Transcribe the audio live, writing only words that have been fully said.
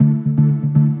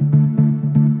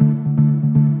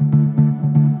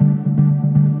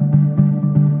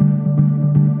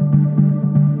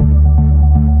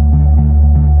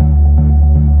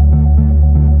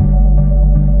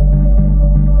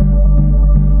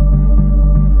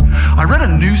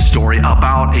news story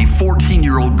about a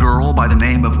 14-year-old girl by the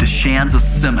name of DeShanza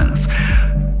Simmons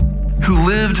who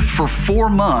lived for 4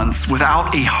 months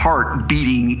without a heart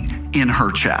beating in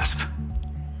her chest.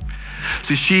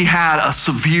 So she had a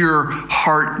severe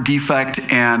heart defect,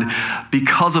 and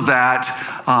because of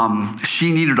that,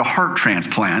 she needed a heart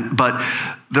transplant, but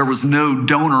there was no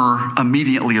donor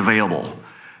immediately available.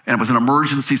 And it was an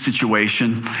emergency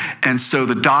situation. And so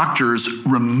the doctors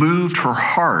removed her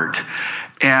heart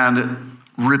and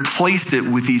replaced it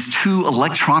with these 2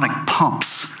 electronic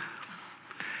pumps.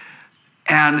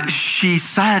 And she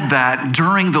said that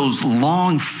during those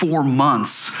long 4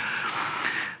 months,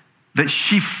 that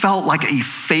she felt like a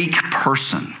fake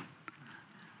person.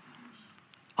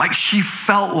 Like she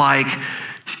felt like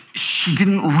she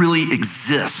didn't really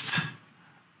exist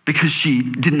because she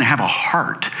didn't have a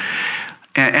heart.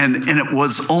 And it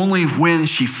was only when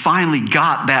she finally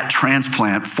got that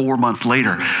transplant 4 months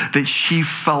later that she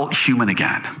felt human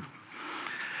again.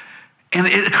 And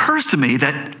it occurs to me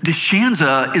that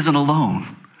DeShanza isn't alone.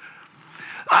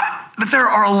 That there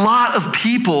are a lot of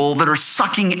people that are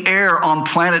sucking air on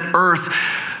planet Earth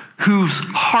whose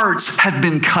hearts have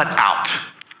been cut out.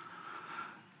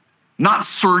 Not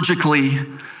surgically,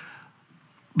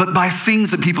 but by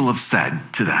things that people have said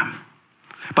to them,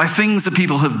 by things that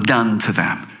people have done to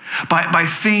them, by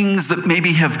things that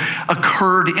maybe have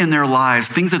occurred in their lives,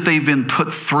 things that they've been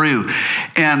put through.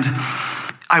 And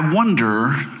I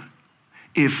wonder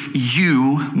if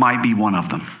you might be one of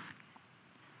them.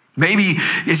 Maybe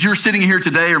as you're sitting here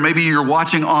today, or maybe you're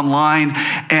watching online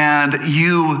and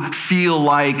you feel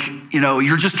like,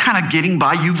 you're just kind of getting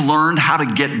by. You've learned how to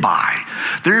get by.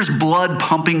 There's blood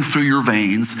pumping through your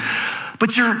veins,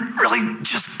 but you're really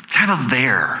just kind of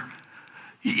there.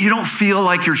 You don't feel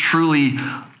like you're truly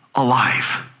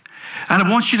alive. And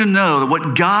I want you to know that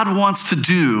what God wants to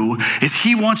do is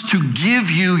he wants to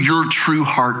give you your true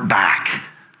heart back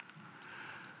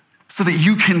so that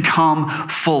you can come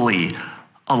fully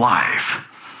alive.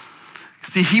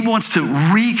 See, he wants to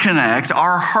reconnect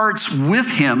our hearts with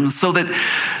him so that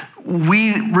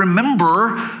we remember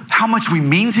how much we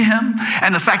mean to him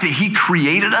and the fact that he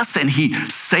created us and he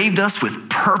saved us with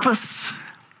purpose.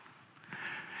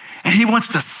 And he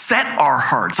wants to set our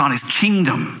hearts on his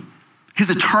kingdom, his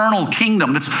eternal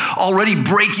kingdom that's already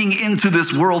breaking into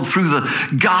this world through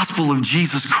the gospel of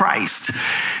Jesus Christ.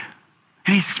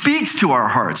 And he speaks to our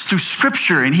hearts through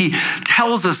scripture, and he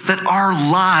tells us that our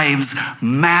lives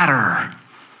matter.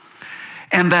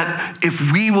 And that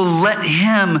if we will let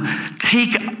him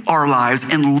take our lives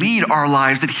and lead our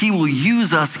lives, that he will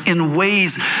use us in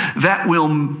ways that will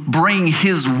bring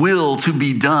his will to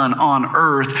be done on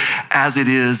earth as it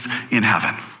is in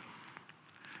heaven.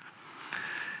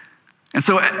 And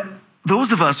so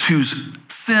those of us whose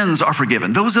sins are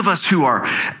forgiven, those of us who are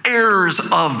heirs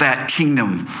of that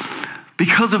kingdom,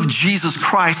 because of Jesus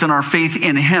Christ and our faith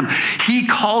in him, he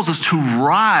calls us to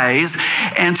rise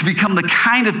and to become the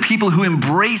kind of people who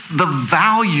embrace the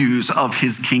values of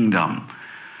his kingdom.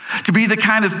 To be the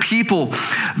kind of people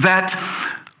that,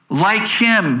 like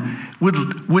him,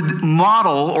 would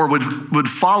model or would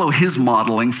follow his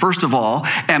modeling, first of all,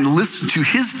 and listen to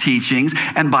his teachings,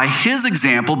 and by his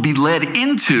example be led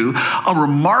into a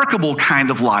remarkable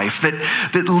kind of life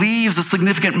that leaves a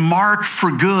significant mark for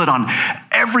good on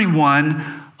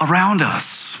everyone around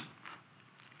us.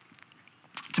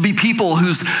 To be people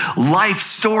whose life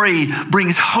story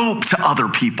brings hope to other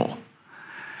people.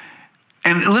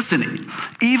 And listen,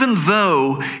 even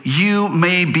though you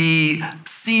may be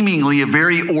seemingly a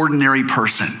very ordinary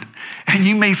person, and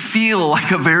you may feel like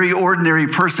a very ordinary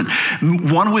person,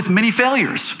 one with many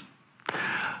failures,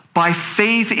 by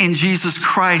faith in Jesus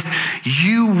Christ,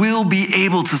 you will be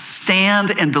able to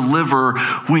stand and deliver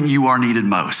when you are needed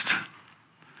most.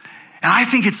 And I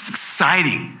think it's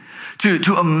exciting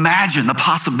to imagine the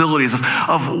possibilities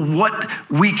of what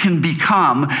we can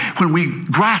become when we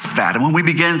grasp that and when we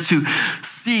begin to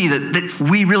see that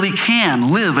we really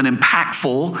can live an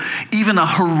impactful, even a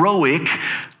heroic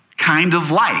kind of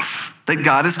life that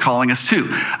God is calling us to.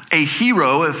 A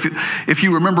hero, if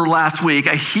you remember last week,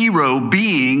 a hero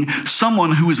being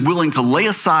someone who is willing to lay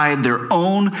aside their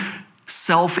own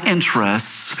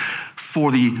self-interests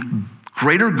for the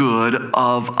greater good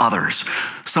of others.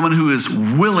 Someone who is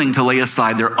willing to lay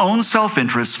aside their own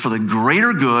self-interests for the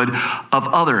greater good of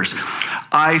others.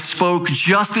 I spoke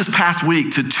just this past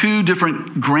week to 2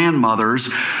 different grandmothers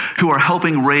who are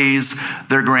helping raise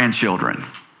their grandchildren.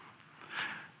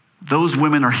 Those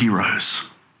women are heroes.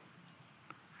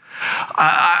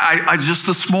 I just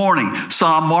this morning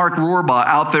saw Mark Rohrbaugh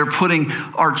out there putting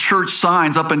our church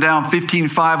signs up and down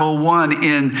 15501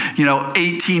 in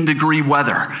 18-degree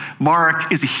weather.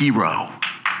 Mark is a hero.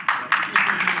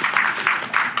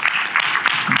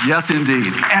 Yes, indeed.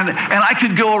 And I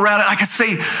could go around and I could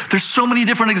say there's so many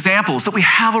different examples that we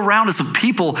have around us of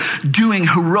people doing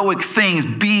heroic things,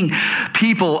 being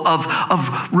people of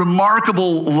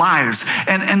remarkable lives.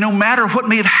 And no matter what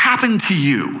may have happened to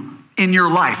you in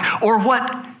your life or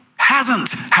what hasn't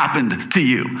happened to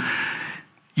you,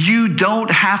 you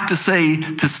don't have to stay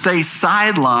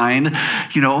sidelined,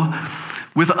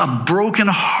 with a broken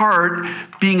heart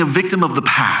being a victim of the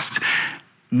past.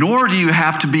 Nor do you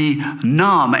have to be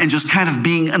numb and just kind of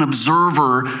being an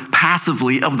observer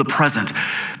passively of the present.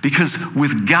 Because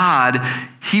with God,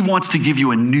 he wants to give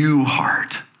you a new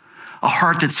heart, a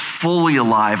heart that's fully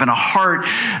alive, and a heart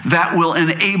that will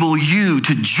enable you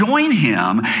to join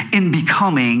him in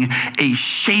becoming a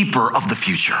shaper of the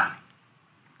future.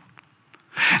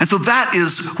 And so that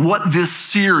is what this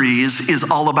series is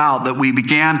all about that we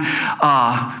began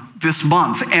this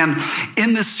month. And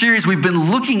in this series, we've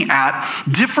been looking at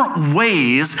different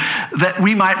ways that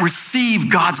we might receive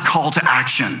God's call to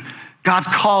action, God's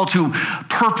call to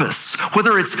purpose,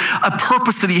 whether it's a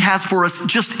purpose that he has for us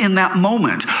just in that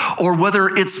moment, or whether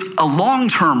it's a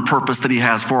long-term purpose that he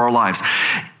has for our lives.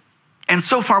 And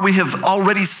so far, we have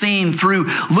already seen through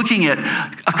looking at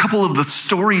a couple of the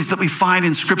stories that we find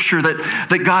in Scripture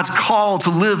that God's call to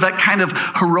live that kind of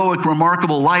heroic,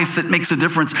 remarkable life that makes a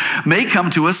difference may come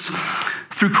to us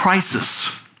through crisis.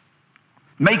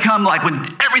 May come like when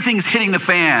everything's hitting the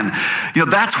fan.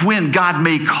 That's when God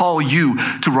may call you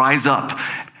to rise up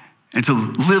and to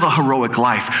live a heroic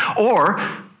life. Or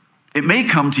it may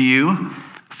come to you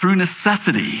through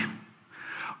necessity.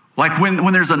 Like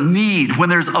when there's a need, when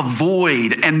there's a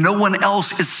void, and no one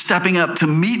else is stepping up to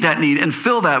meet that need and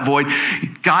fill that void,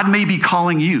 God may be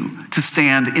calling you to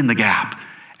stand in the gap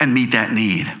and meet that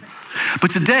need.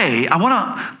 But today, I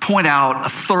want to point out a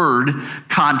third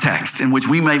context in which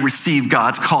we may receive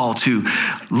God's call to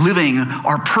living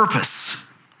our purpose.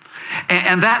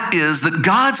 And that is that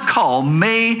God's call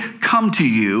may come to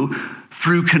you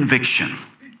through conviction.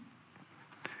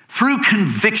 Through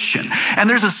conviction. And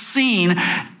there's a scene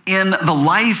in the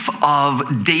life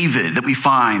of David that we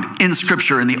find in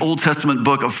Scripture in the Old Testament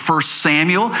book of 1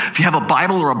 Samuel. If you have a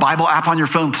Bible or a Bible app on your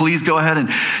phone, please go ahead and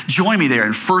join me there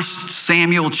in 1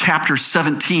 Samuel chapter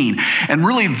 17. And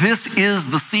really, this is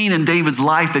the scene in David's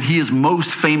life that he is most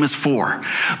famous for.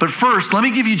 But first, let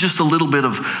me give you just a little bit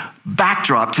of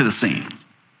backdrop to the scene.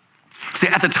 See,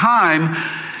 at the time,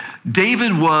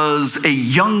 David was a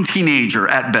young teenager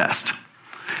at best.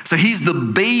 So he's the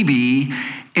baby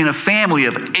in a family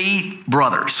of 8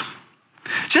 brothers.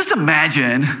 Just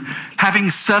imagine having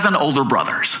 7 older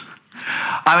brothers.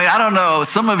 I mean, I don't know,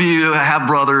 some of you have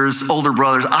brothers, older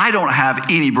brothers. I don't have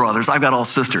any brothers. I've got all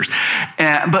sisters.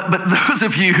 But those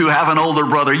of you who have an older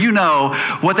brother, you know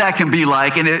what that can be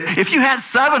like. And if you had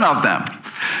 7 of them,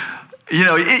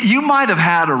 you might have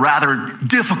had a rather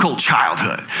difficult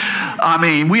childhood. I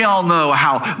mean, we all know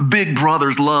how big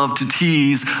brothers love to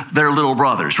tease their little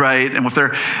brothers, right? And if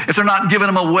they're not giving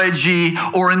them a wedgie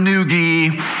or a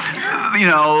noogie,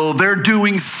 they're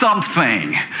doing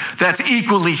something that's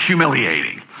equally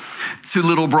humiliating to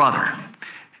little brother.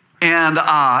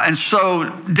 And so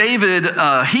David,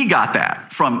 he got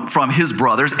that from his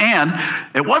brothers. And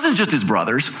it wasn't just his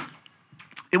brothers,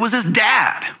 it was his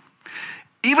dad.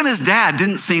 Even his dad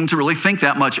didn't seem to really think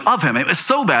that much of him. It was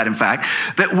so bad, in fact,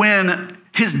 that when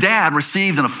his dad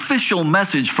received an official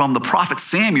message from the prophet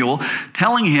Samuel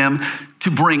telling him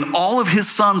to bring all of his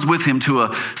sons with him to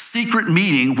a secret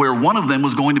meeting where one of them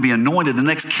was going to be anointed the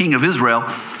next king of Israel,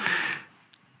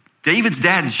 David's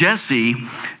dad, Jesse,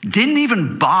 didn't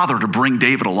even bother to bring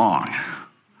David along.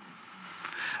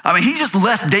 I mean, he just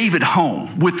left David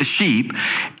home with the sheep,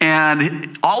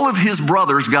 and all of his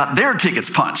brothers got their tickets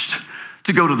punched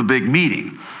to go to the big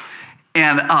meeting.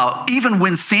 And even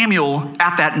when Samuel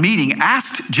at that meeting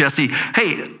asked Jesse,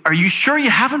 hey, are you sure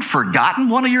you haven't forgotten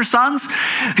one of your sons?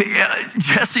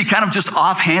 Jesse kind of just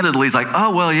offhandedly is like,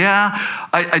 oh, well, yeah,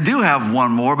 I do have one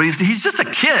more, but he's just a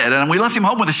kid and we left him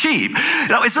home with the sheep.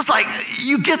 It's just like,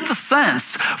 you get the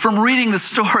sense from reading the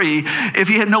story,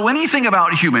 if you know anything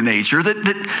about human nature,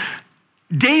 that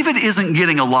David isn't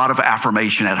getting a lot of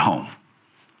affirmation at home.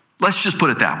 Let's just put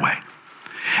it that way.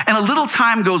 And a little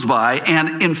time goes by,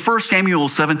 and in 1 Samuel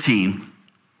 17,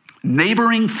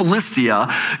 neighboring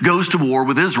Philistia goes to war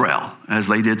with Israel, as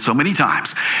they did so many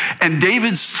times. And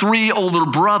David's 3 older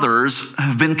brothers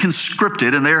have been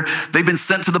conscripted, and they've been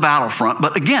sent to the battlefront.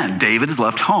 But again, David is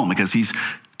left home because he's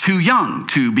too young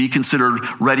to be considered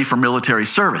ready for military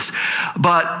service.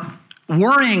 But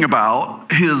worrying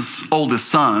about his oldest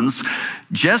sons,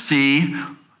 Jesse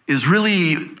is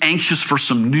really anxious for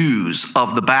some news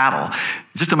of the battle.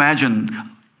 Just imagine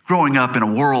growing up in a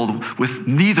world with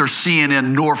neither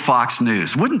CNN nor Fox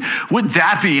News. Wouldn't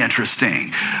that be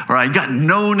interesting? All right, got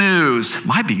no news.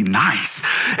 Might be nice.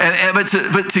 But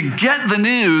to get the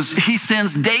news, he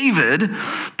sends David,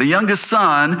 the youngest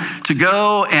son, to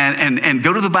go and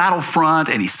go to the battlefront,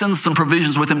 and he sends some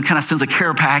provisions with him, kind of sends a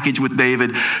care package with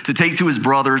David to take to his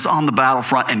brothers on the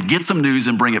battlefront and get some news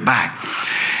and bring it back.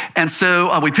 And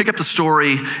so we pick up the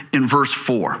story in verse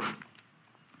 4.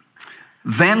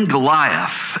 Then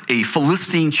Goliath, a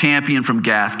Philistine champion from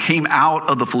Gath, came out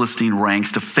of the Philistine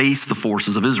ranks to face the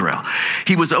forces of Israel.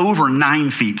 He was over 9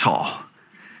 feet tall.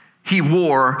 He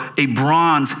wore a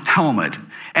bronze helmet,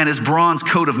 and his bronze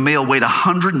coat of mail weighed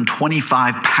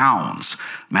 125 pounds.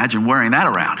 Imagine wearing that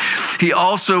around. He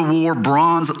also wore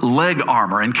bronze leg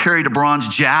armor and carried a bronze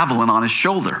javelin on his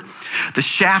shoulder. The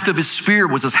shaft of his spear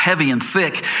was as heavy and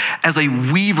thick as a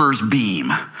weaver's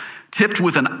beam, tipped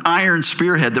with an iron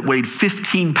spearhead that weighed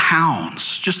 15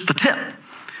 pounds, just the tip.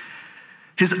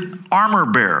 His armor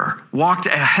bearer walked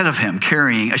ahead of him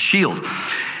carrying a shield.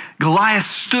 Goliath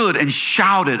stood and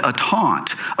shouted a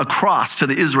taunt across to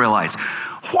the Israelites.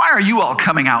 "Why are you all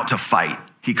coming out to fight?"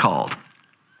 he called.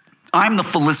 "I'm the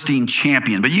Philistine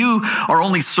champion, but you are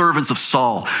only servants of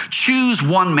Saul. Choose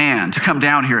one man to come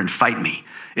down here and fight me.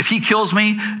 If he kills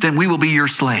me, then we will be your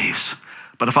slaves.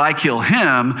 But if I kill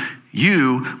him,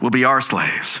 you will be our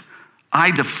slaves.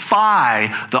 I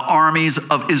defy the armies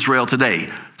of Israel today.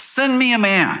 Send me a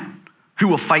man who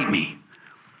will fight me."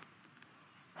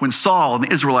 When Saul and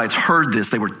the Israelites heard this,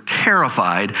 they were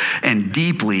terrified and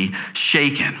deeply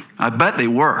shaken. I bet they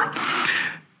were.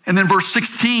 And then verse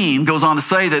 16 goes on to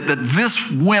say that this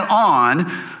went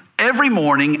on every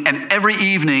morning and every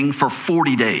evening for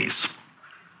 40 days.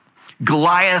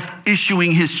 Goliath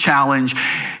issuing his challenge,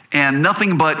 and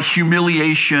nothing but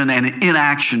humiliation and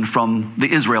inaction from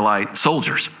the Israelite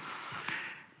soldiers.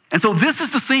 And so this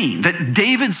is the scene that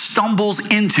David stumbles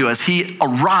into as he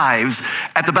arrives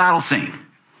at the battle scene.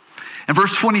 And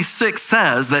verse 26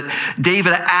 says that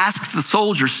David asked the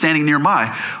soldiers standing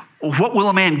nearby, "What will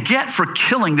a man get for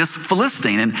killing this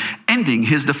Philistine and ending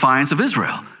his defiance of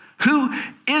Israel? Who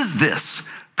is this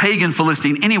pagan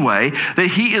Philistine anyway, that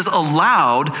he is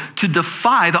allowed to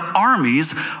defy the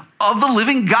armies of the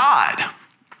living God?"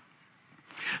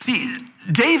 See,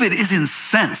 David is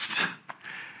incensed.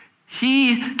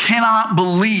 He cannot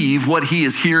believe what he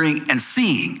is hearing and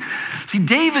seeing. See,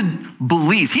 David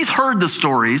believes, he's heard the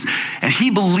stories, and he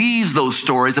believes those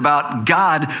stories about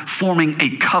God forming a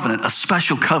covenant, a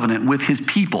special covenant with his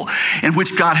people, in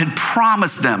which God had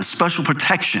promised them special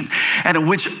protection, and in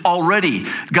which already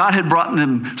God had brought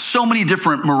them so many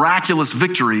different miraculous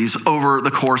victories over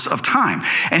the course of time.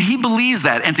 And he believes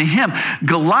that, and to him,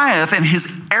 Goliath and his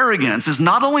arrogance is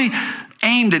not only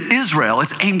aimed at Israel,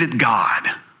 it's aimed at God.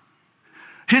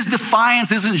 His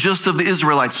defiance isn't just of the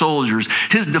Israelite soldiers.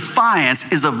 His defiance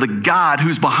is of the God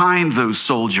who's behind those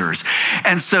soldiers.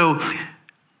 And so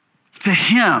to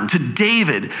him, to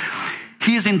David,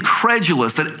 he is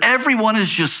incredulous that everyone is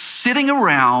just sitting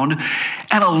around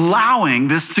and allowing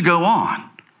this to go on.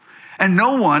 And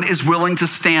no one is willing to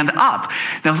stand up.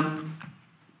 Now,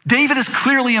 David is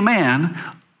clearly a man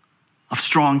of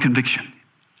strong conviction,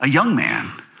 a young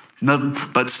man.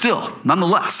 But still,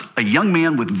 nonetheless, a young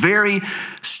man with very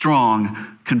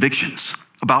strong convictions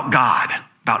about God,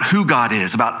 about who God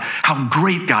is, about how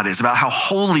great God is, about how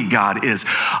holy God is,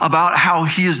 about how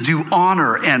he is due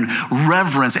honor and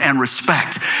reverence and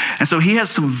respect. And so he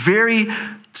has some very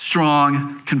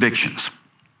strong convictions.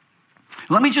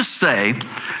 Let me just say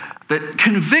that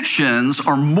convictions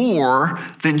are more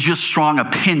than just strong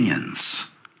opinions,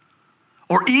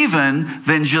 or even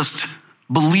than just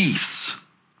beliefs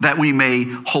that we may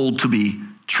hold to be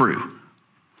true.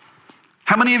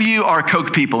 How many of you are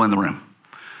Coke people in the room?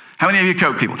 How many of you are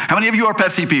Coke people? How many of you are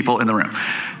Pepsi people in the room?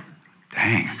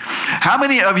 Dang. How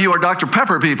many of you are Dr.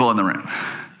 Pepper people in the room?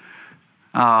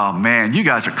 Oh man, you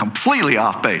guys are completely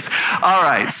off base. All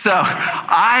right, so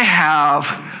I have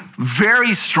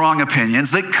very strong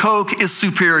opinions that Coke is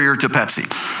superior to Pepsi.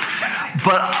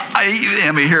 But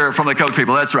let me hear it from the Coke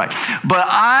people, that's right. But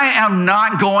I am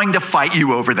not going to fight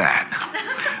you over that.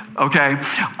 Okay,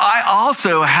 I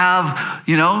also have,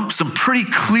 some pretty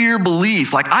clear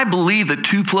belief. Like I believe that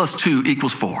 2 + 2 =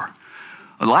 4.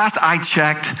 The last I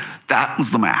checked, that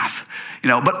was the math.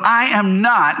 But I am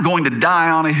not going to die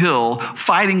on a hill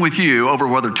fighting with you over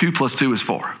whether 2 + 2 is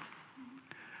 4.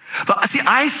 But see,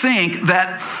 I think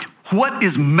that what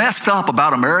is messed up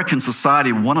about American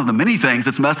society, one of the many things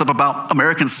that's messed up about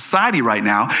American society right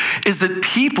now, is that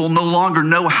people no longer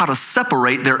know how to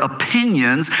separate their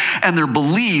opinions and their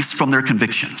beliefs from their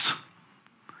convictions.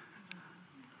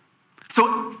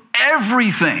 So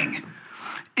everything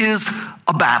is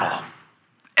a battle.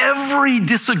 Every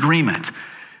disagreement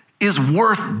is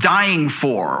worth dying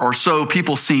for, or so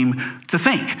people seem to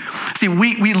think. See,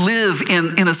 we live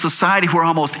in a society where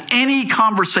almost any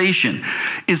conversation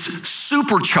is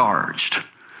supercharged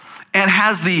and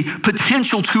has the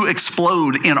potential to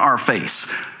explode in our face.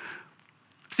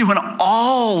 See, when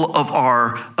all of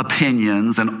our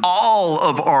opinions and all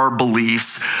of our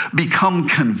beliefs become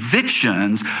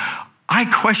convictions, I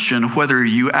question whether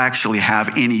you actually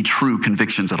have any true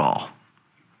convictions at all.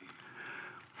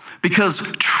 Because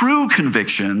true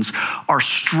convictions are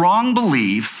strong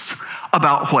beliefs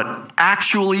about what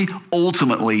actually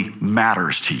ultimately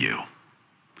matters to you.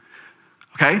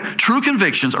 Okay? True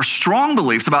convictions are strong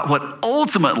beliefs about what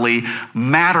ultimately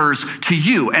matters to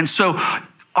you. And so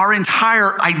our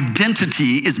entire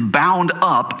identity is bound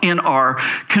up in our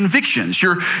convictions.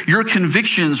 Your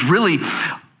convictions really,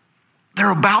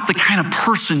 they're about the kind of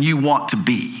person you want to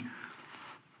be.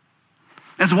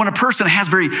 And so when a person has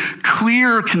very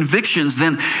clear convictions,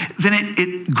 then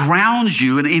it grounds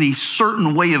you in a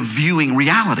certain way of viewing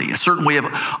reality, a certain way of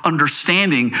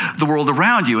understanding the world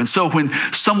around you. And so when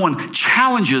someone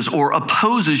challenges or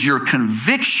opposes your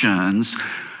convictions,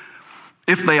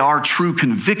 if they are true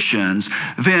convictions,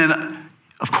 then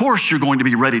of course you're going to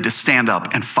be ready to stand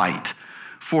up and fight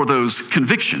for those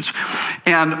convictions.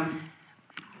 And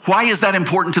why is that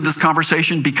important to this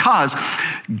conversation? Because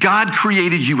God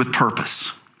created you with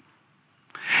purpose.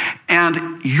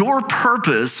 And your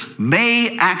purpose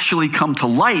may actually come to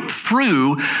light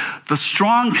through the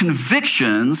strong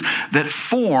convictions that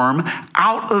form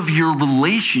out of your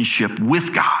relationship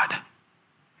with God.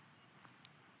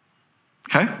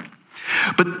 Okay?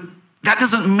 But that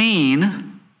doesn't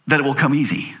mean that it will come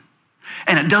easy.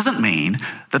 And it doesn't mean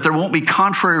that there won't be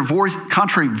contrary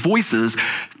voices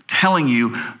telling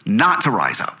you not to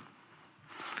rise up.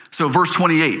 So verse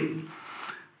 28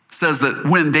 says that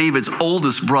when David's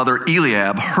oldest brother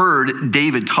Eliab heard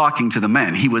David talking to the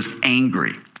men, he was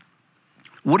angry.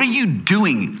 "What are you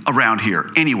doing around here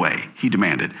anyway?" he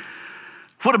demanded.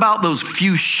 "What about those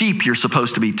few sheep you're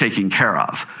supposed to be taking care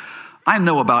of? I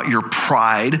know about your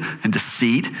pride and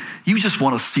deceit. You just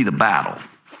want to see the battle."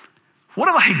 "What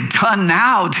have I done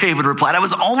now?" David replied. "I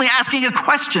was only asking a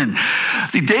question."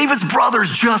 See, David's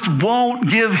brothers just won't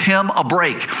give him a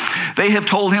break. They have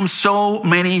told him so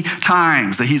many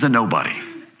times that he's a nobody,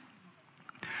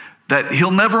 that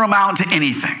he'll never amount to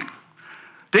anything.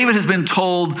 David has been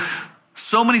told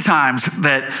so many times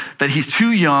that he's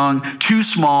too young, too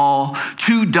small,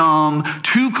 too dumb,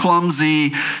 too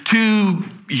clumsy, too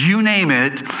you name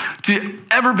it, to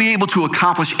ever be able to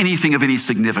accomplish anything of any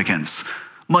significance,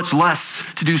 much less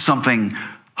to do something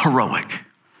heroic.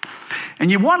 And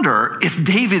you wonder if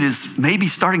David is maybe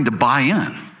starting to buy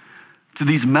in to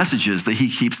these messages that he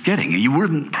keeps getting. And you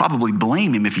wouldn't probably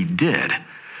blame him if he did.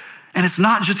 And it's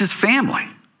not just his family.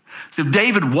 So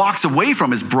David walks away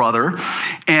from his brother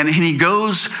and he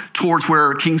goes towards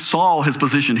where King Saul has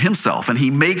positioned himself, and he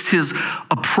makes his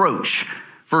approach.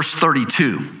 Verse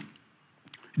 32.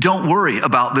 "Don't worry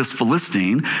about this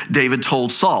Philistine," David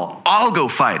told Saul. "I'll go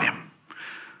fight him."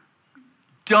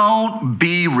 "Don't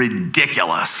be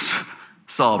ridiculous,"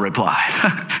 Saul replied.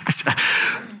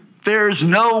 "There's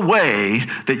no way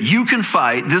that you can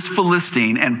fight this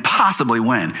Philistine and possibly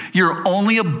win. You're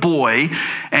only a boy,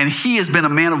 and he has been a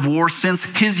man of war since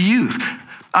his youth."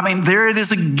 I mean, there it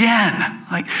is again.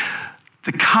 Like,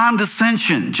 the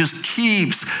condescension just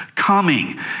keeps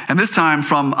coming, and this time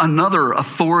from another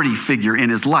authority figure in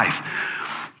his life.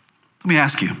 Let me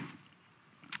ask you,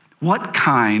 what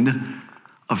kind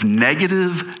of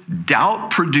negative,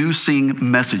 doubt-producing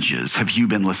messages have you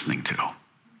been listening to?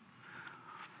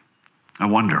 I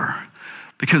wonder,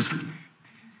 because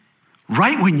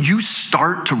right when you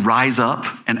start to rise up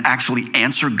and actually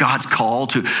answer God's call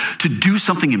to do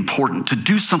something important, to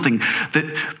do something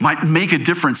that might make a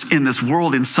difference in this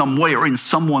world in some way or in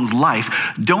someone's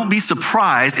life, don't be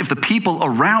surprised if the people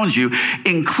around you,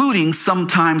 including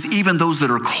sometimes even those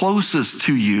that are closest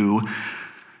to you,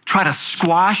 try to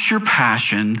squash your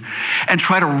passion and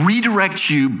try to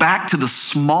redirect you back to the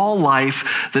small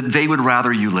life that they would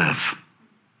rather you live.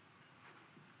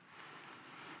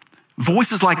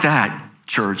 Voices like that,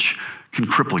 church, can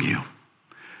cripple you.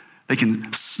 They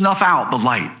can snuff out the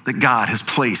light that God has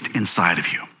placed inside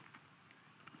of you.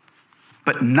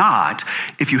 But not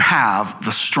if you have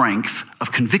the strength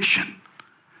of conviction.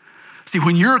 See,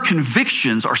 when your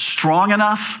convictions are strong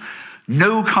enough,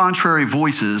 no contrary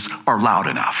voices are loud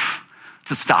enough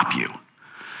to stop you.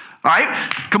 All right?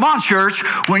 Come on, church.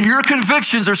 When your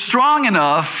convictions are strong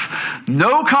enough,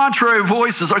 no contrary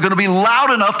voices are going to be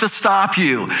loud enough to stop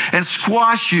you and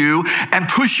squash you and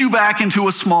push you back into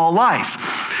a small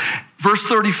life. Verse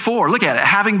 34, look at it.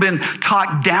 Having been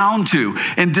talked down to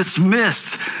and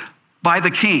dismissed by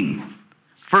the king.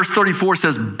 Verse 34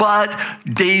 says, but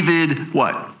David,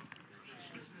 what?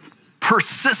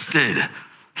 Persisted.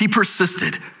 He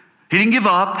persisted. He didn't give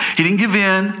up. He didn't give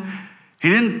in. He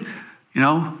didn't,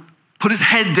 put his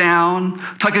head down,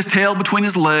 tuck his tail between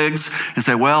his legs, and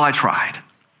say, well, I tried.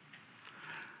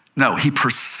 No, he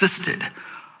persisted.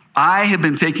 I have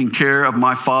been taking care of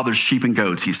my father's sheep and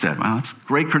goats, he said. Well, that's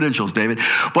great credentials, David.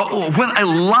 But when a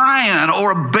lion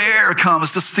or a bear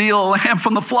comes to steal a lamb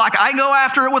from the flock, I go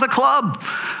after it with a club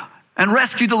and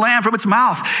rescue the lamb from its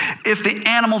mouth. If the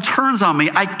animal turns on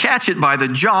me, I catch it by the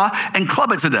jaw and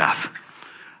club it to death.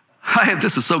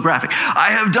 This is so graphic.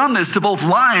 I have done this to both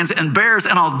lions and bears,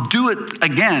 and I'll do it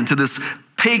again to this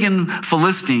pagan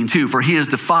Philistine too, for he has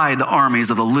defied the armies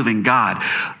of the living God.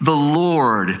 The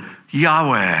Lord,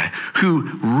 Yahweh,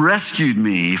 who rescued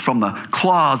me from the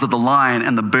claws of the lion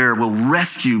and the bear, will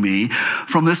rescue me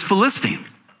from this Philistine.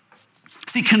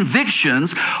 See,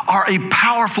 convictions are a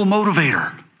powerful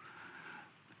motivator.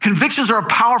 Convictions are a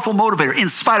powerful motivator in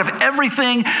spite of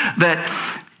everything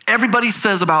that everybody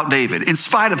says about David, in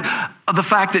spite of the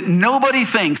fact that nobody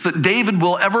thinks that David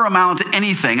will ever amount to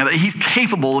anything, and that he's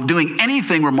capable of doing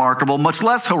anything remarkable, much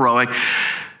less heroic.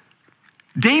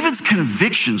 David's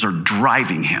convictions are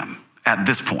driving him at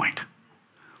this point.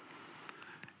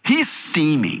 He's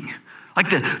steaming. Like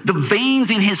the veins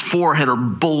in his forehead are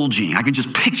bulging. I can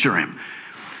just picture him.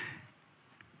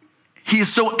 He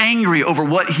is so angry over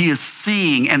what he is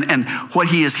seeing and what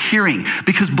he is hearing,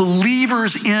 because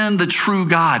believers in the true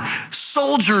God,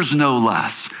 soldiers no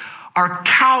less, are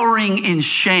cowering in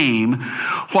shame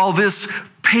while this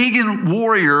pagan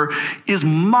warrior is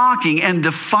mocking and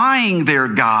defying their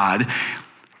God,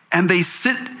 and they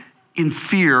sit in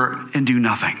fear and do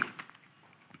nothing.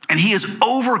 And he is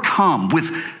overcome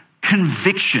with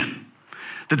conviction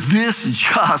that this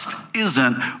just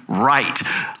isn't right.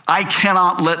 I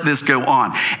cannot let this go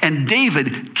on. And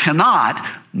David cannot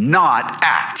not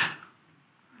act.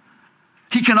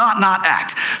 He cannot not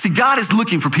act. See, God is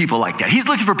looking for people like that. He's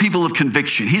looking for people of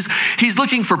conviction. He's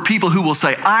looking for people who will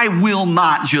say, I will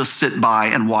not just sit by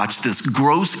and watch this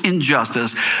gross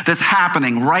injustice that's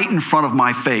happening right in front of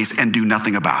my face and do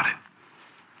nothing about it.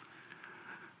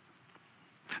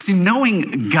 See,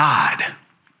 knowing God,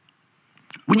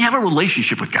 when you have a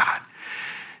relationship with God,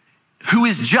 who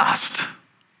is just,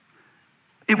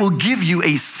 it will give you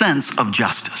a sense of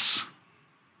justice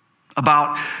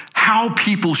about how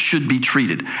people should be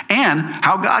treated and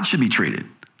how God should be treated.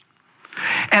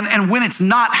 And when it's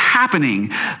not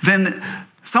happening, then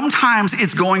sometimes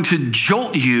it's going to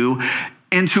jolt you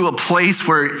into a place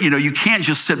where, you can't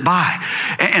just sit by.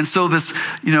 And so this,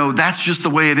 that's just the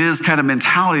way it is kind of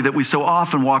mentality that we so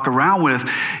often walk around with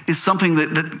is something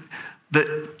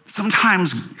that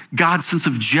sometimes God's sense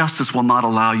of justice will not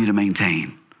allow you to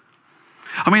maintain.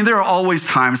 I mean, there are always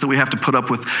times that we have to put up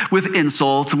with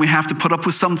insults, and we have to put up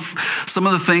with some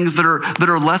of the things that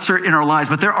are lesser in our lives.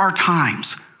 But there are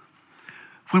times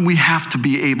when we have to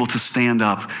be able to stand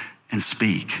up and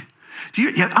speak.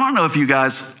 I don't know if you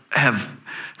guys have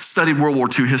studied World War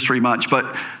II history much, but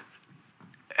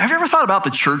have you ever thought about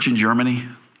the church in Germany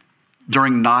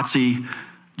during Nazi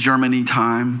Germany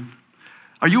time?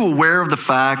 Are you aware of the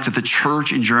fact that the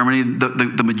church in Germany,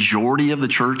 the majority of the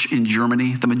church in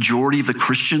Germany, the majority of the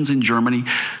Christians in Germany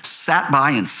sat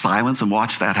by in silence and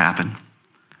watched that happen?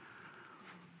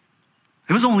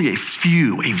 It was only a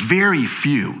very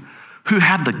few, who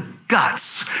had the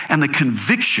guts and the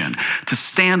conviction to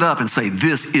stand up and say,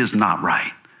 this is not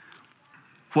right,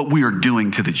 what we are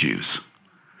doing to the Jews.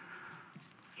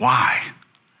 Why?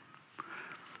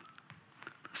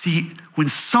 See, when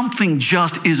something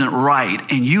just isn't right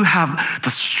and you have the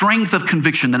strength of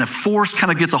conviction, then a force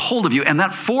kind of gets a hold of you. And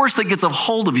that force that gets a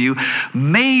hold of you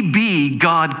may be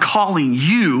God calling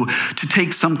you to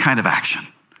take some kind of action.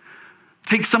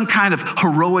 Take some kind of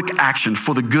heroic action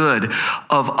for the good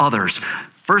of others.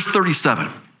 Verse 37,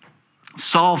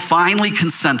 Saul finally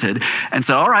consented and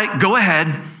said, all right, go ahead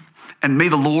and may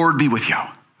the Lord be with you.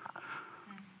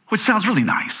 Which sounds really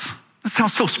nice. It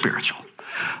sounds so spiritual.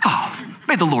 Oh,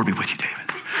 may the Lord be with you, David.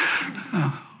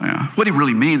 Yeah. What he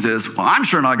really means is, well, I'm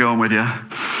sure not going with you.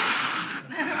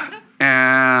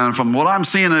 And from what I'm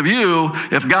seeing of you,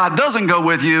 if God doesn't go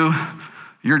with you,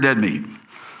 you're dead meat.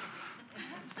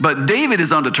 But David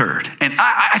is undeterred. And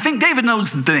I think David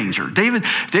knows the danger.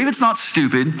 David's not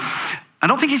stupid. I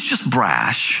don't think he's just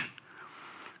brash.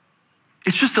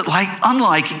 It's just that,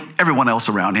 unlike everyone else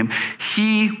around him,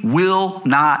 he will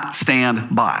not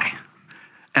stand by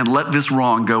and let this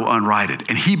wrong go unrighted.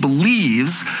 And he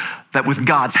believes that with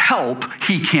God's help,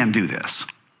 he can do this.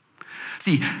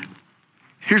 See,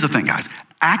 here's the thing, guys.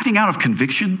 Acting out of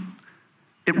conviction,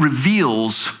 it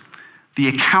reveals the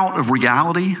account of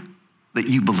reality that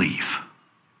you believe.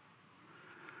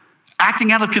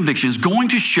 Acting out of conviction is going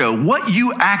to show what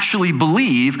you actually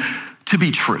believe to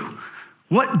be true.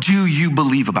 What do you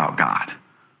believe about God?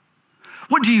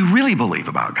 What do you really believe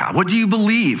about God? What do you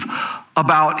believe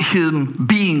about him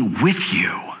being with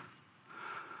you?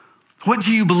 What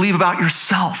do you believe about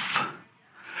yourself?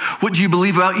 What do you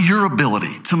believe about your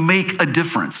ability to make a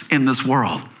difference in this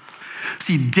world?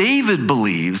 See, David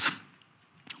believes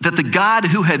that the God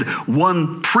who had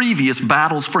won previous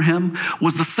battles for him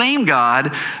was the same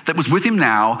God that was with him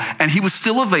now, and he was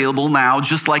still available now,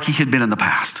 just like he had been in the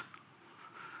past.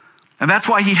 And that's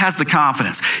why he has the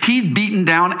confidence. He'd beaten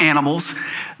down animals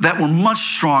that were much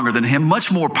stronger than him,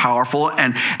 much more powerful,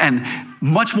 and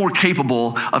much more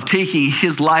capable of taking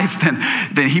his life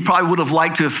than he probably would have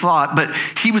liked to have thought. But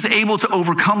he was able to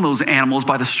overcome those animals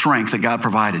by the strength that God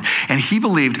provided. And he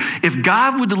believed, if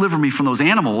God would deliver me from those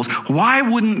animals, why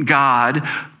wouldn't God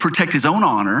protect his own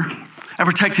honor and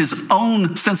protect his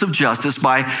own sense of justice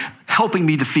by helping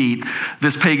me defeat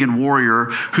this pagan warrior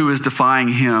who is defying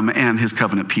him and his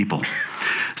covenant people?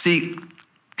 See,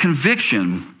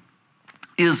 conviction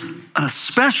is an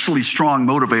especially strong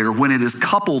motivator when it is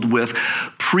coupled with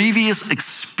previous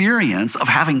experience of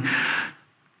having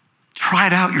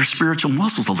tried out your spiritual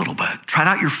muscles a little bit, tried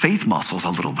out your faith muscles a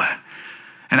little bit,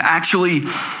 and actually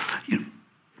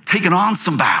taken on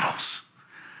some battles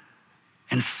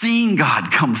and seeing God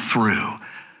come through.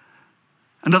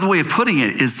 Another way of putting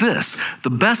it is this: the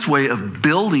best way of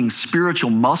building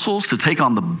spiritual muscles to take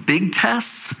on the big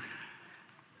tests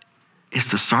is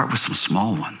to start with some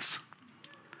small ones.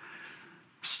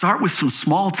 Start with some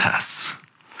small tests.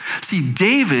 See,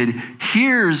 David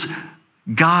hears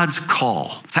God's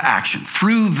call to action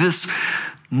through this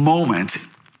moment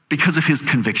because of his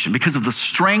conviction, because of the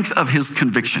strength of his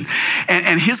conviction.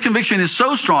 And his conviction is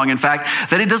so strong, in fact,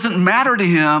 that it doesn't matter to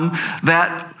him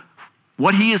that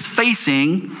what he is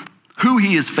facing, who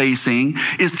he is facing,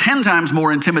 is 10 times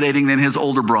more intimidating than his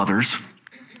older brothers,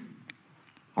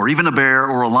 or even a bear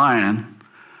or a lion,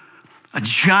 a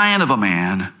giant of a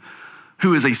man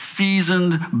who is a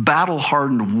seasoned,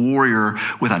 battle-hardened warrior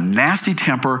with a nasty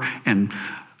temper and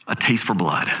a taste for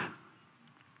blood.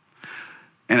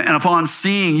 And upon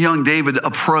seeing young David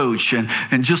approach and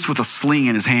just with a sling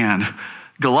in his hand,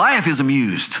 Goliath is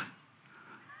amused.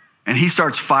 And he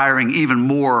starts firing even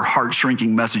more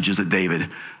heart-shrinking messages at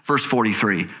David. Verse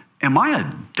 43, "Am I a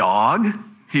dog?"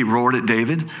 he roared at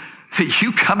David, "that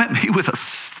you come at me with a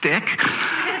stick?"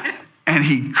 And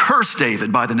he cursed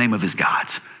David by the name of his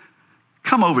gods.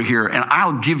 "Come over here and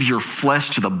I'll give your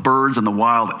flesh to the birds and the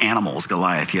wild animals,"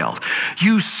 Goliath yelled.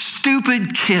 "You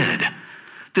stupid kid.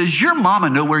 Does your mama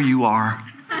know where you are?"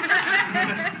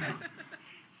 I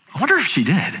wonder if she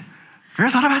did. Have you ever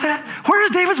thought about that? Where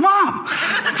is David's mom?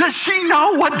 Does she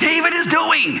know what David is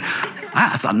doing?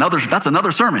 That's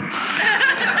another sermon.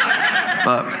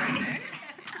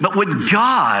 But when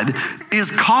God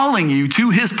is calling you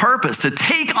to his purpose, to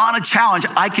take on a challenge,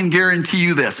 I can guarantee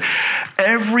you this: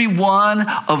 every one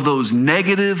of those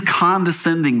negative,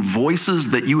 condescending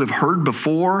voices that you have heard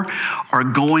before are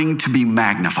going to be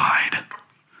magnified.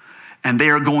 And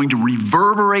they are going to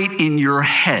reverberate in your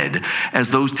head as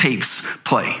those tapes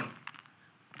play.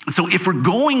 And so if we're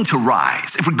going to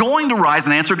rise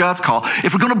and answer God's call,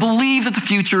 if we're going to believe that the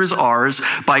future is ours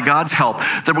by God's help,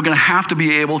 then we're going to have to be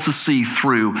able to see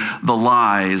through the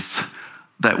lies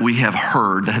that we have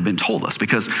heard that have been told us.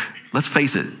 Because let's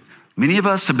face it, many of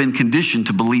us have been conditioned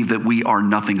to believe that we are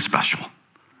nothing special.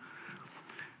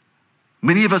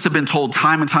 Many of us have been told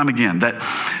time and time again that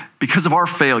because of our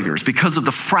failures, because of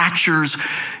the fractures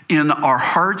in our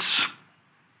hearts,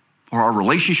 or our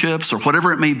relationships, or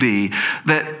whatever it may be,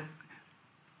 that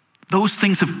those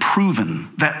things have proven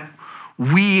that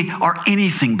we are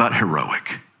anything but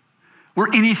heroic.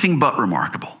 We're anything but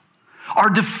remarkable. Our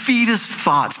defeatist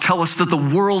thoughts tell us that the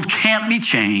world can't be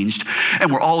changed, and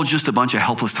we're all just a bunch of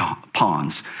helpless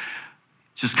pawns,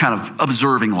 just kind of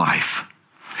observing life.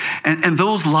 And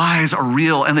those lies are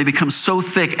real, and they become so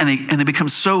thick, and they become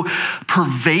so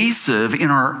pervasive in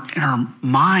our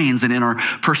minds and in our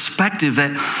perspective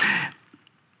that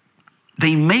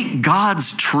they make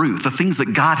God's truth, the things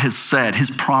that God has said, his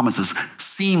promises,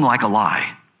 seem like a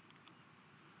lie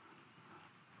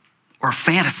or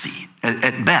fantasy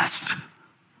at best.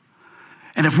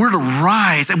 And if we're to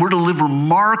rise and we're to live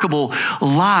remarkable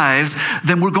lives,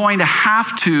 then we're going to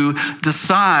have to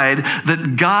decide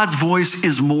that God's voice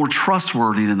is more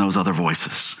trustworthy than those other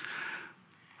voices.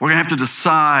 We're going to have to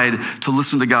decide to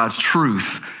listen to God's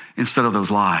truth instead of those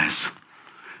lies.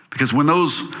 Because when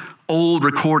those old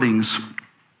recordings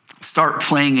start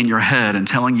playing in your head and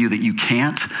telling you that you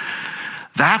can't,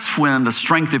 that's when the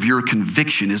strength of your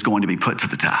conviction is going to be put to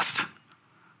the test.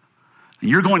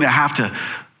 You're going to have to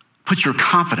put your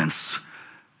confidence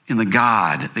in the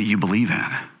God that you believe in.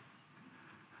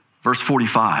 Verse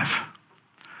 45,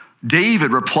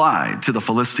 David replied to the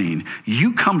Philistine,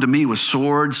 "You come to me with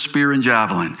sword, spear, and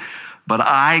javelin, but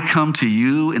I come to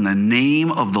you in the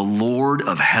name of the Lord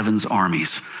of heaven's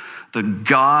armies, the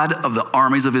God of the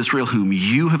armies of Israel, whom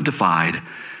you have defied.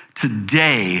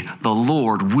 Today, the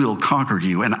Lord will conquer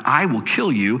you, and I will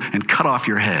kill you and cut off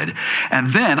your head.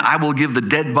 And then I will give the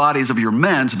dead bodies of your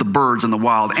men to the birds and the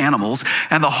wild animals,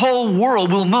 and the whole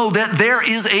world will know that there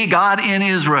is a God in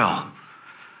Israel.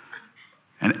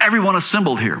 And everyone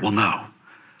assembled here will know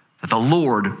that the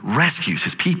Lord rescues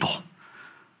his people,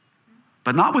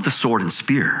 but not with the sword and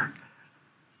spear.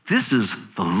 This is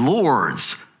the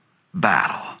Lord's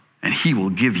battle, and he will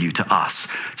give you to us."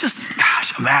 Just,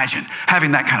 gosh, imagine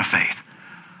having that kind of faith.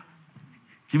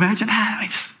 Can you imagine that? I mean,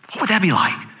 just, what would that be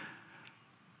like?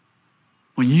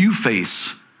 When you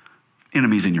face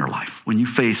enemies in your life, when you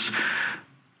face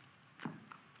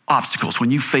obstacles, when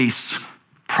you face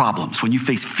problems, when you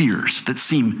face fears that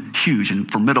seem huge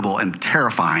and formidable and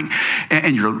terrifying,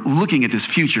 and you're looking at this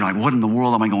future, like, what in the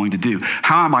world am I going to do?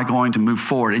 How am I going to move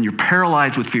forward? And you're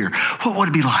paralyzed with fear. What would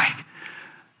it be like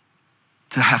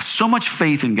to have so much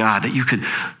faith in God that you could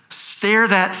stare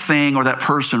that thing or that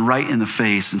person right in the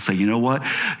face and say, you know what?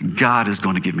 God is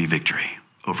going to give me victory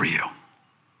over you.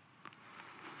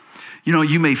 You know,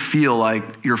 you may feel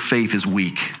like your faith is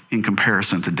weak in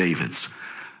comparison to David's.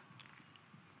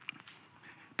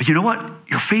 But you know what?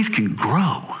 Your faith can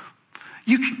grow.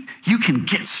 You can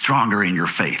get stronger in your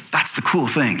faith. That's the cool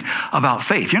thing about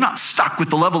faith. You're not stuck with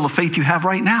the level of faith you have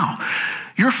right now.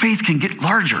 Your faith can get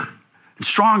larger and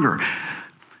stronger.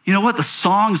 You know what? The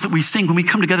songs that we sing when we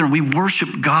come together and we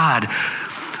worship God,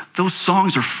 those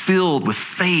songs are filled with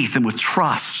faith and with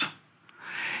trust.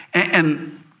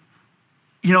 And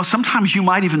you know, sometimes you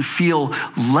might even feel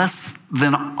less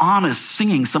than honest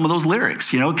singing some of those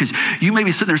lyrics, you know, because you may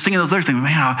be sitting there singing those lyrics thinking,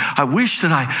 man, I wish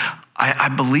that I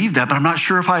believe that, but I'm not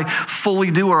sure if I fully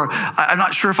do, or I'm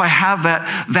not sure if I have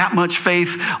that much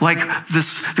faith like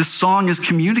this song is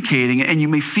communicating, and you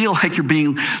may feel like you're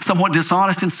being somewhat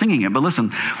dishonest in singing it. But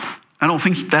listen, I don't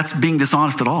think that's being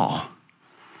dishonest at all.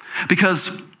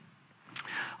 Because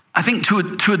I think to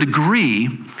a degree,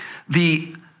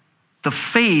 the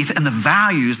faith and the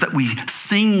values that we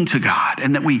sing to God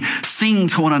and that we sing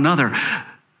to one another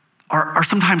are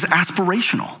sometimes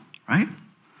aspirational, right?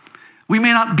 We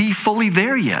may not be fully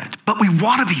there yet, but we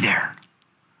want to be there.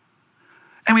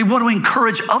 And we want to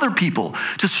encourage other people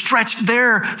to stretch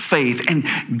their faith and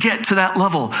get to that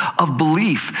level of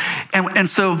belief. And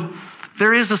so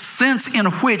there is a sense in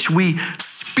which we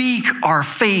speak our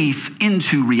faith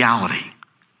into reality.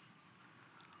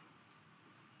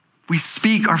 We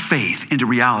speak our faith into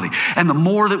reality. And the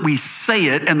more that we say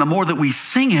it and the more that we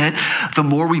sing it, the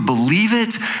more we believe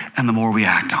it and the more we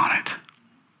act on it.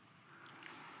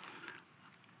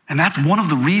 And that's one of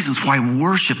the reasons why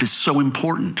worship is so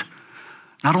important.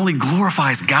 Not only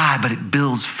glorifies God, but it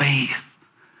builds faith,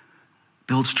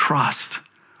 builds trust.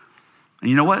 And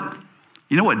you know what?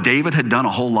 You know what David had done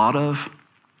a whole lot of?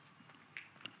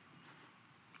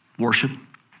 Worship.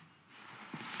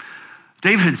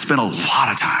 David had spent a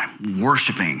lot of time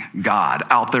worshiping God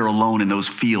out there alone in those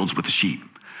fields with the sheep.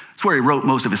 That's where he wrote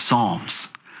most of his Psalms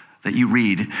that you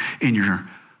read in your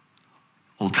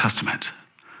Old Testament.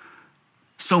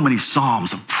 So many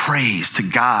Psalms of praise to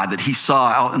God that he saw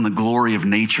out in the glory of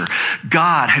nature.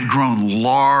 God had grown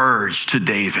large to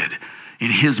David. In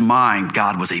his mind,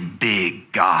 God was a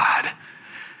big God.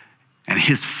 And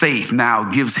his faith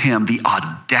now gives him the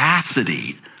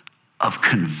audacity of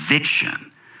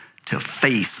conviction to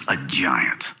face a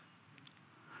giant.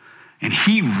 And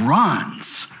he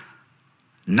runs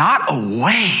not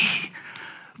away,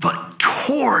 but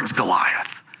towards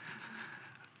Goliath.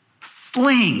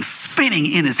 Sling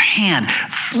spinning in his hand,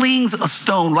 flings a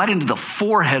stone right into the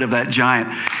forehead of that giant,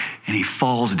 and he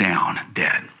falls down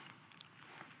dead.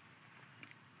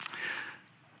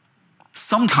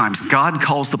 Sometimes God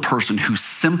calls the person who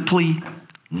simply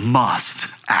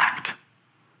must act.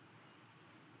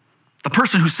 The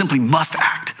person who simply must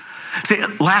act. See,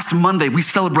 last Monday, we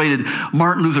celebrated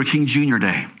Martin Luther King Jr.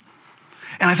 Day.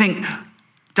 And I think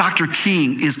Dr.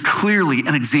 King is clearly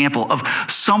an example of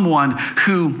someone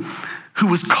who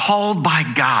was called by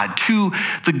God to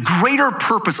the greater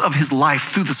purpose of his life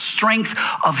through the strength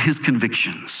of his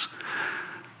convictions.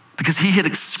 Because he had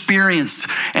experienced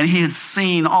and he had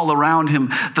seen all around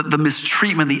him the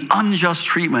mistreatment, the unjust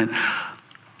treatment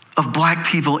of Black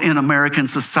people in American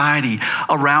society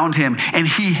around him. And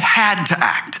he had to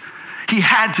act. He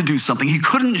had to do something. He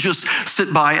couldn't just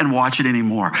sit by and watch it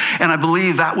anymore. And I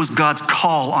believe that was God's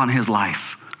call on his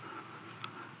life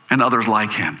and others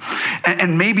like him.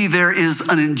 And maybe there is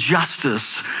an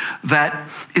injustice that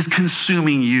is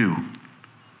consuming you.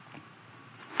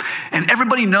 And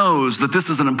everybody knows that this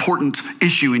is an important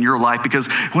issue in your life, because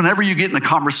whenever you get in a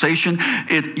conversation,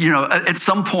 at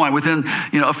some point within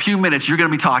a few minutes, you're going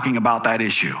to be talking about that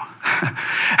issue.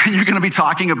 And you're going to be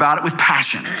talking about it with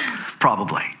passion,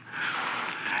 probably.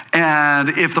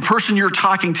 And if the person you're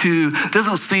talking to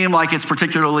doesn't seem like it's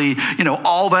particularly,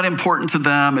 all that important to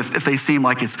them, if they seem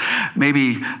like it's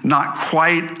maybe they're not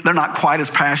quite as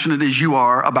passionate as you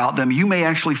are about them, you may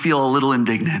actually feel a little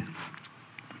indignant.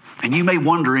 And you may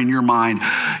wonder in your mind,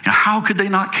 how could they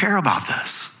not care about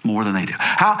this more than they do?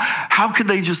 How could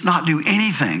they just not do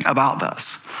anything about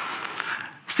this?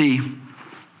 See,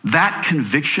 that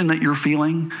conviction that you're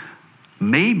feeling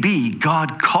may be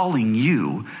God calling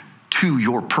you to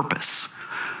your purpose,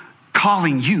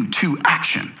 calling you to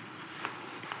action.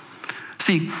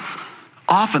 See,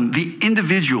 often the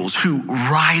individuals who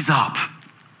rise up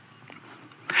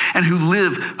and who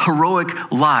live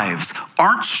heroic lives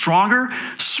aren't stronger,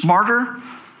 smarter,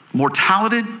 more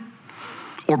talented,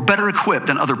 or better equipped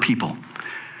than other people.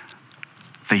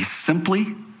 They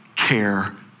simply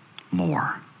care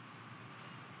more.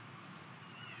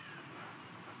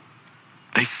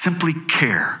 They simply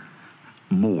care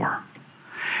more.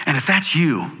 And if that's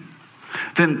you,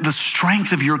 then the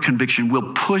strength of your conviction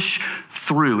will push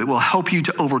through. It will help you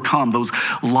to overcome those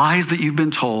lies that you've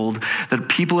been told, that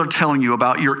people are telling you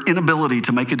about your inability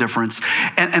to make a difference,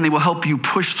 and they will help you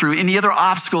push through any other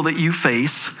obstacle that you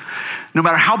face, no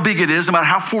matter how big it is, no matter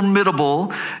how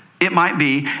formidable it might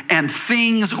be, and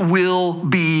things will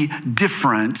be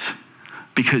different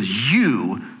because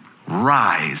you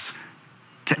rise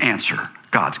to answer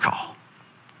God's call.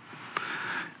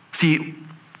 See,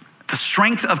 the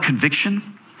strength of conviction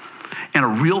and a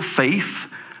real faith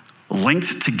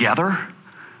linked together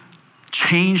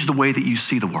change the way that you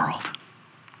see the world.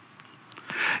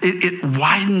 It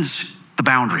widens the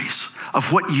boundaries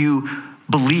of what you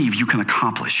believe you can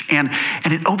accomplish. And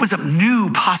it opens up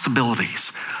new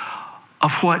possibilities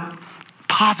of what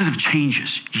positive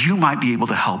changes you might be able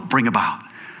to help bring about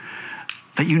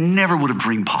that you never would have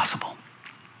dreamed possible.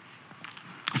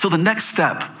 So the next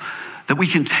step that we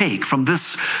can take from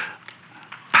this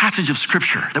passage of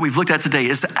scripture that we've looked at today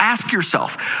is to ask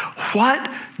yourself,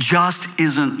 what just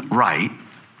isn't right,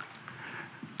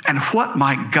 and what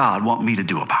might God want me to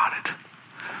do about it?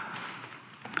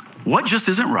 What just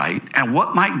isn't right, and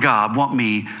what might God want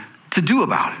me to do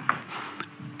about it?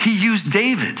 He used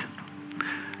David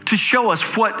to show us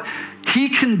what he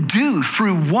can do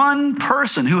through one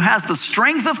person who has the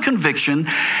strength of conviction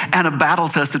and a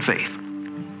battle-tested faith.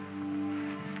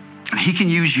 He can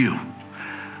use you.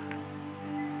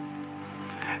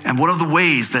 And one of the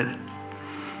ways that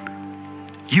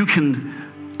you can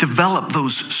develop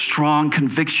those strong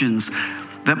convictions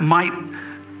that might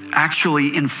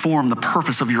actually inform the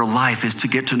purpose of your life is to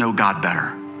get to know God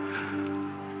better.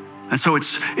 And so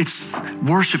it's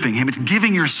worshiping him. It's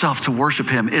giving yourself to worship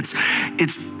him. It's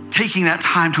taking that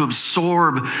time to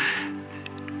absorb,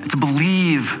 to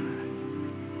believe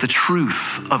the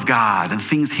truth of God and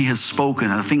things he has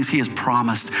spoken and the things he has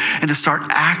promised, and to start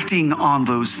acting on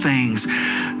those things.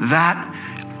 That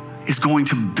is going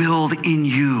to build in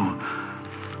you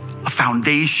a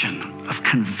foundation of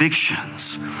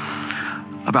convictions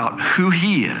about who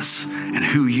he is and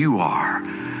who you are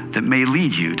that may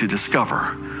lead you to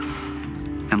discover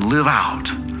and live out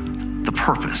the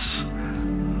purpose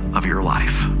of your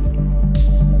life.